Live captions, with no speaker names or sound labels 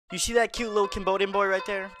You see that cute little Cambodian boy right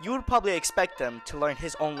there? You would probably expect them to learn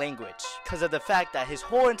his own language because of the fact that his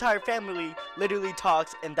whole entire family literally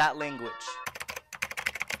talks in that language.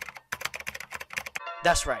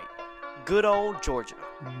 That's right, good old Georgia.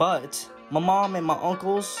 But my mom and my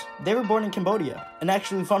uncles, they were born in Cambodia. And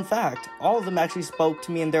actually, fun fact, all of them actually spoke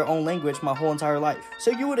to me in their own language my whole entire life.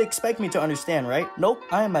 So you would expect me to understand, right? Nope,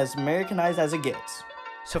 I am as Americanized as it gets.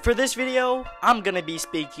 So for this video, I'm gonna be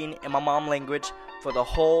speaking in my mom language for the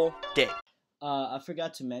whole day. I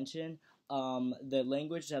forgot to mention, the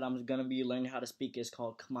language that I'm gonna be learning how to speak is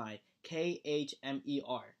called Khmer.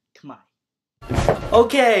 K-H-M-E-R. Khmer.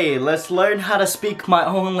 Okay, let's learn how to speak my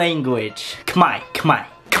own language. Khmer, Khmer,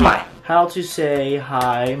 Khmer. How to say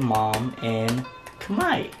hi, mom, in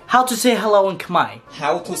Khmer. How to say hello in Khmer.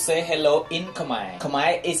 How to say hello in Khmer.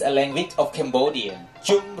 Khmer is a language of Cambodian.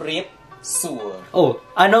 Chum Rip Sur. Oh,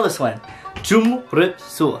 I know this one. Chum Rip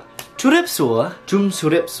Sur. Churip Sur. Chum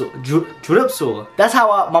Surip Sur. Churip Sur. That's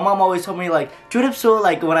how my mom always told me, like, Churip Sur,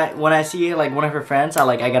 like when I see like one of her friends,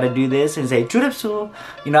 I gotta do this and say Churip Sur.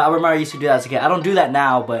 You know, I remember I used to do that as a kid. I don't do that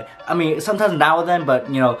now, but I mean sometimes now and then, but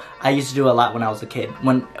you know, I used to do it a lot when I was a kid.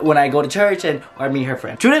 When I go to church or I meet her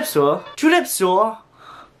friend. Churip Sur. Churip Sur.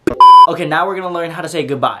 Okay, now we're gonna learn how to say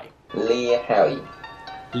goodbye. Lia Hai.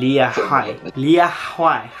 Lia Hai. Lia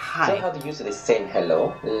Hai. Hi. So how to use the same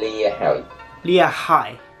hello? Lia Hai. Lia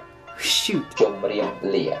Hai. Shoot. Chumrip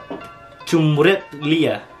Lia. Chumrip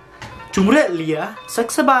Lia. Chumrip Lia.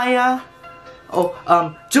 Saksabaya. Oh,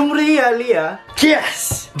 Chumria Lia.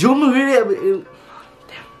 Yes. Chumria.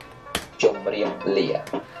 Chumrip Lia.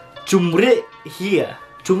 Chumrip here.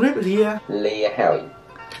 Chumrip Lia. Lia Hai.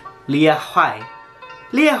 Lia Hai.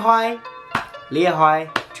 Lia Hai. Lia Hai.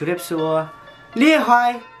 Churip Sur. Lia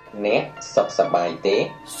Hai. Nè Sok Sabai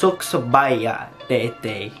Te. Sok Sabaya Te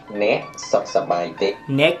Te. Nè Sok Sabai Te.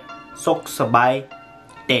 Neck Sok Sabai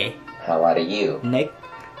Te. How are you? Neck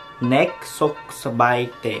Sok Sabai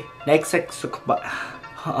Te. Neck Sok Sabai.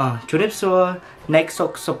 Churip Sur. Neck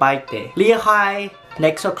Sok Sabai Te. Lia Hai.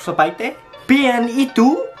 Neck Sok Sabai Te. Bien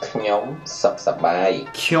itu. Khnyom Sok Sabai.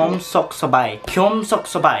 Khnyom Sok Sabai. Khnyom Sok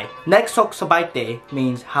Sabai. Neck Sok Sabai Te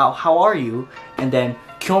means how are you? And then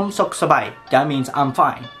Khnyom Sok Sabai. That means I'm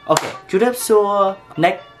fine. Okay. Churip Sur.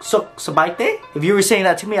 Neck Sok Sabai Te. If you were saying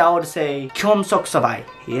that to me, I would say Khnyom Sok Sabai.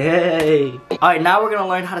 Yay. Alright, now we're gonna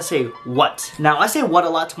learn how to say what. Now I say what a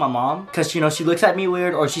lot to my mom because you know she looks at me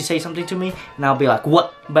weird or she says something to me and I'll be like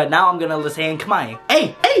what. But now I'm gonna say in Khmer.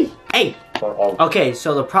 Hey, hey, hey. Okay,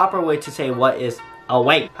 so the proper way to say what is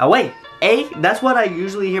away. Away. A, that's what I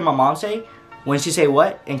usually hear my mom say when she say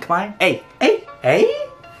what in Khmer. A, a, a.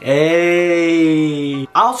 Hey.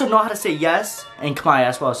 I also know how to say yes in Khmer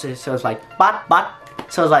as well. So it's like bat bat.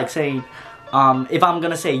 So it's like saying, if I'm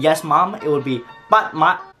gonna say yes mom, it would be bat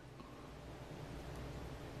mat.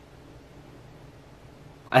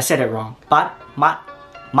 I said it wrong. Bat mat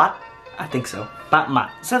mat. I think so. Bat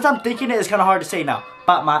mat. Since I'm thinking it, it's kind of hard to say now.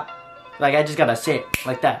 Bat mat. Like I just gotta say it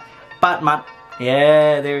like that. Bat mat.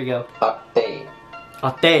 Yeah, there we go. Ate.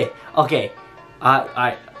 Ate. Okay.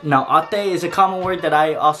 Now, ate is a common word that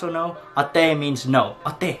I also know. Ate means no.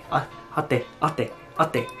 Ate, ate, ate,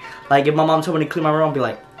 ate. Like if my mom told me to clean my room, I'd be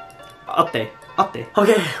like, ate, ate.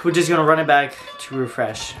 Okay, we're just gonna run it back to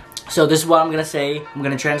refresh. So this is what I'm gonna say. I'm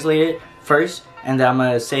gonna translate it first, and then I'm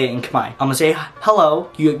gonna say it in Khmer. I'm gonna say hello.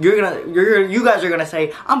 You guys are gonna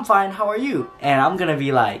say I'm fine. How are you? And I'm gonna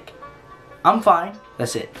be like, I'm fine.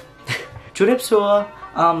 That's it. Churip Sur.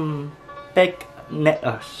 Oh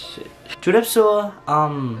shit. Churip Sur,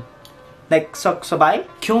 Neck Sok Sabai.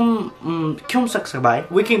 Kyum Sok Sabai.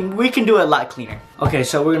 We can do it a lot cleaner. Okay,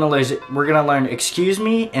 so we're gonna learn excuse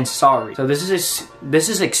me and sorry. So this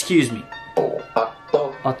is excuse me.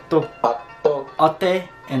 Atto. Ate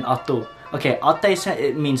and atto. Okay, ate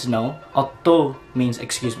it means no. Atto means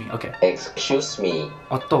excuse me. Okay. Excuse me.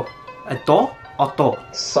 Atto. Atto. Atto.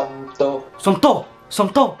 Somto. Somto.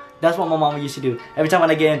 Somto. That's what my mom used to do. Every time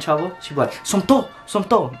when I get in trouble, she'd be like, Somto,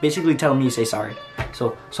 Somto. Basically telling me to say sorry.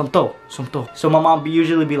 So, Somto, Somto. So my mom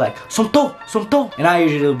usually be like, Somto, Somto. And I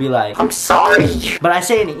usually be like, I'm sorry. But I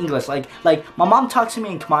say it in English. Like my mom talks to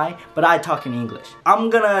me in Khmer, but I talk in English.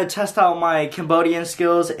 I'm gonna test out my Cambodian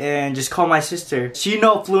skills and just call my sister. She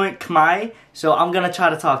knows fluent Khmer, so I'm gonna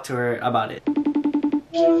try to talk to her about it.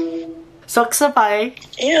 Sok Sabai.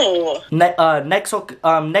 Ew. Neck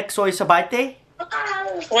soy sabaite.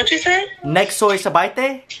 What'd you say? Neck soy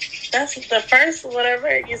sabaite? That's the first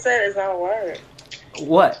whatever you said is not a word.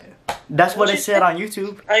 What? That's what it said on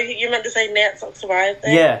YouTube. Oh, you meant to say net sok sabai?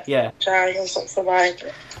 Yeah. Child, yung sok sabai.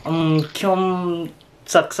 Kyum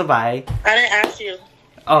sok sabai. I didn't ask you.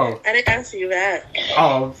 Oh. I didn't answer you that.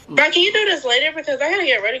 Oh. Bro, can you do this later? Because I gotta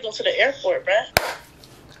get ready to go to the airport, bro.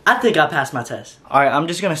 I think I passed my test. Alright, I'm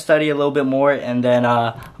just gonna study a little bit more and then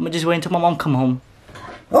I'm gonna just wait until my mom come home.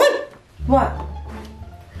 What?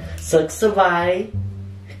 Suksavai.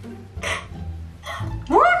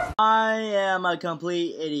 What? I am a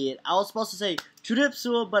complete idiot. I was supposed to say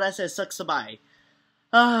Chudipsua, but I said Suksavai.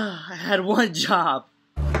 I had one job.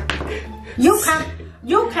 You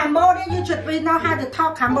Cambodian, you should know how to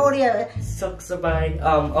talk Cambodian. Suksavai.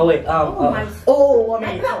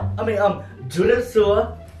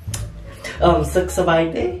 Chudipsua.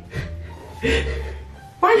 Suksavai day.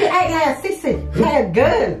 Why you act like a sissy? Like a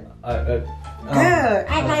girl. Girl,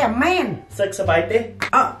 act like a man. Suksavai day.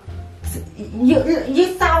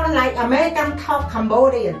 You sound like American talk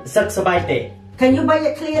Cambodian. Suksavai day. Can you make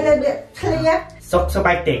it clear a little bit clear?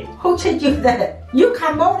 Suksavai day. Who teach you that? You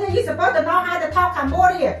Cambodian, you supposed to know how to talk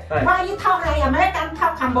Cambodian. Right. Why you talk like American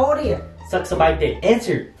talk Cambodian? Suksavai day.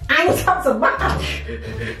 Answer. I'm talk about.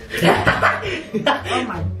 Oh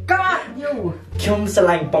my God, you. Kyum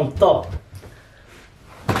salang bong to.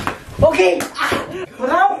 Okay.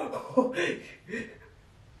 Bro.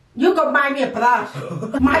 You go buy me a brush.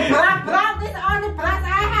 My brush, this is the only brush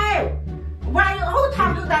I have. Why you, who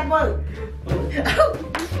taught you that word?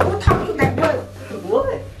 Who taught you that word?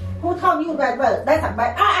 What? Who taught you that word? That's a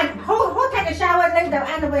bad. And who take a shower and leave the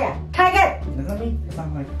underwear? Take it. Is that me? It's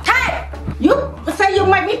not like. Take. You say you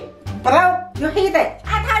make me, bro. You hear that?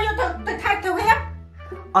 I tell you to take to him.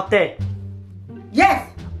 Ate. Yes.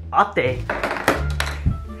 Ate.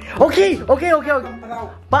 Okay.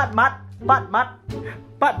 Bro. Bat mat. What? Bat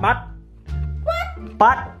mat.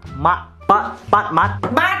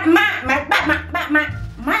 Bat ma, man.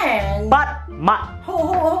 Bat mat. Who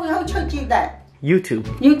told you that? YouTube.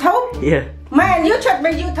 YouTube? Yeah. Man, you should be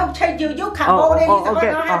YouTube teach you. You Cambodian. You supposed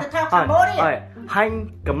to know how to talk Cambodian. Alright.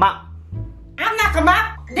 Hang gamak. I'm not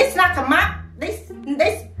kamap. This not kamap. This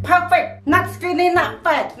perfect. Not skinny, not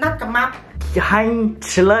fat, not kamap. Hang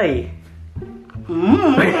chlei.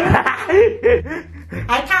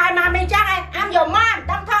 I tell mommy Jack, I'm your mom.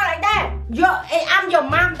 Don't talk like that. I'm your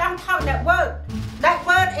mom. Don't talk that word. That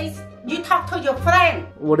word is you talk to your friend.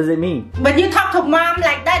 What does it mean? When you talk to mom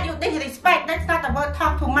like that, you disrespect. That's not the word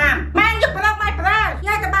talk to mom. Man, you broke my brush. You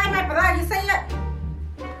have to buy my brush. You see it?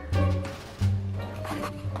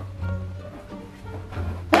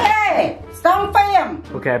 Hey, stop film.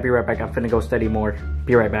 Okay, I'll be right back. I'm finna go study more.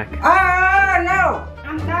 Be right back. Oh, no.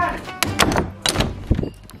 I'm done.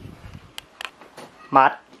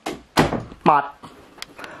 Mat.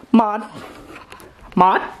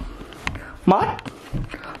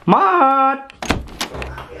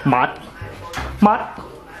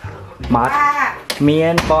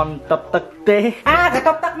 Miên bon tập tắc tê. Cái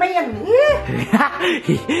tóc tắc miên.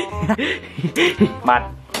 Mat.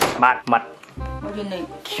 What do you need?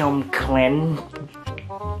 Kyom clan.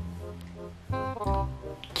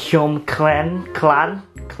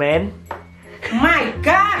 My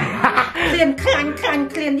God.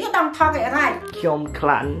 Clean. You don't talk it right. Kyom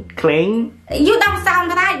clan. Clean. You don't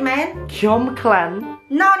sound right, man. Kyom clan.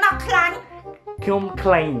 No, not clan. Kyom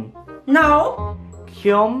clean. No.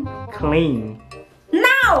 Kyom clean.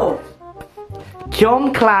 No.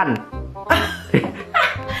 Kyom clan.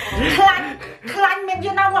 Clan mean,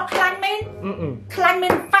 you know what clan mean? Clan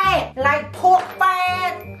mean fat, like pork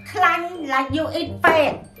fat. Clan, like you eat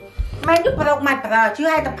fat. Man, you broke my brush. You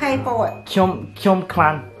had to pay for it. Kyom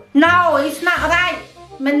clan. No, it's not right.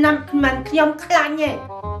 Man, Kyom clan ye.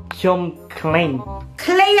 Kyom clean.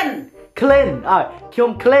 Clean.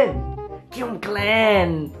 Kyom clean.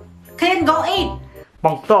 Clean, go eat.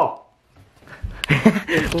 Bong to.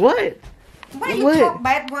 What? Why you talk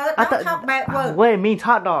bad word? Don't talk bad word. What it means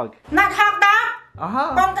hot dog. Not hot dog.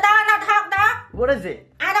 Bong to not hot dog. What is it?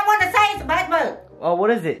 I don't want to say it's a bad word. Oh, what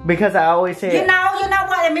is it? Because I always say you know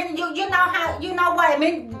what I mean. You know what I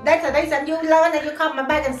mean. That's a reason you learn and you come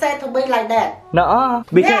back and say to me like that.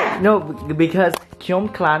 Because Kyom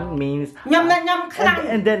clan means Nyum clan.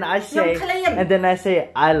 And then I say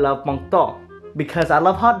I love Bong to because I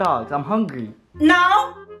love hot dogs. I'm hungry.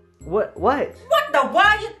 No. What? What the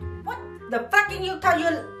word? What the fucking you tell you?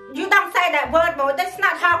 You don't say that word, boy. That's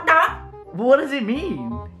not hot dog. What does it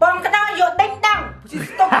mean? Bong ka daw, you ding dong. You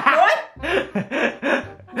stupid boy.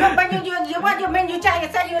 What you mean? You try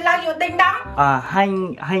to say you love you ding dong? Hai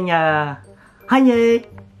nhê.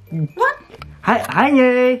 What? Hai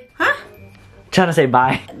nhê. Huh? Trying to say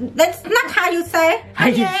bye. That's not how you say.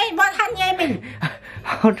 Hai nhê. What hai nhê mean?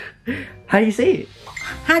 How do you say it?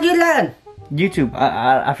 How do you learn? YouTube.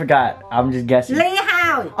 I forgot. I'm just guessing. Lee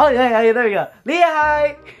Hao. Oh yeah, there we go. Lee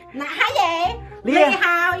Hai. Nah, hai nhê. Lee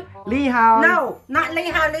how? Lee how? No, not Lee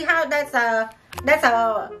how. Lee how. That's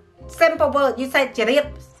a simple word. You say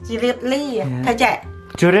Jirip Lee. Okay.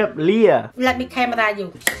 Jirip Lia. Let me camera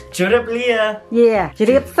you. Jirip Lia. Yeah.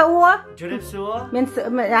 Jirip Sua. Jirip Sua. Means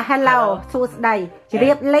hello. Sus day.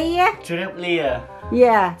 Jirip Lee. Jirip Lia.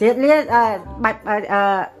 Yeah. Jirip Lee.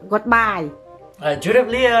 Goodbye. Jirip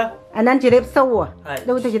Lia. And then Jirip Sua.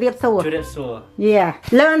 Do the Jirip Sua. Jirip Sua. Yeah.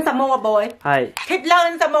 Learn some more, boy. Hi. Keep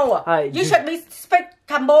learning some more. Hi. You should be speak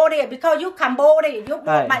Cambodia because you Cambodia.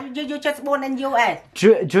 You just born in US.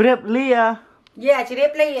 Jirip Lia. Yeah,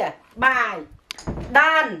 Jirip Lee. Bye.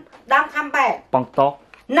 Done. Don't come back. Bong tok.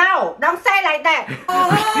 No, don't say like that.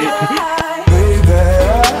 Baby,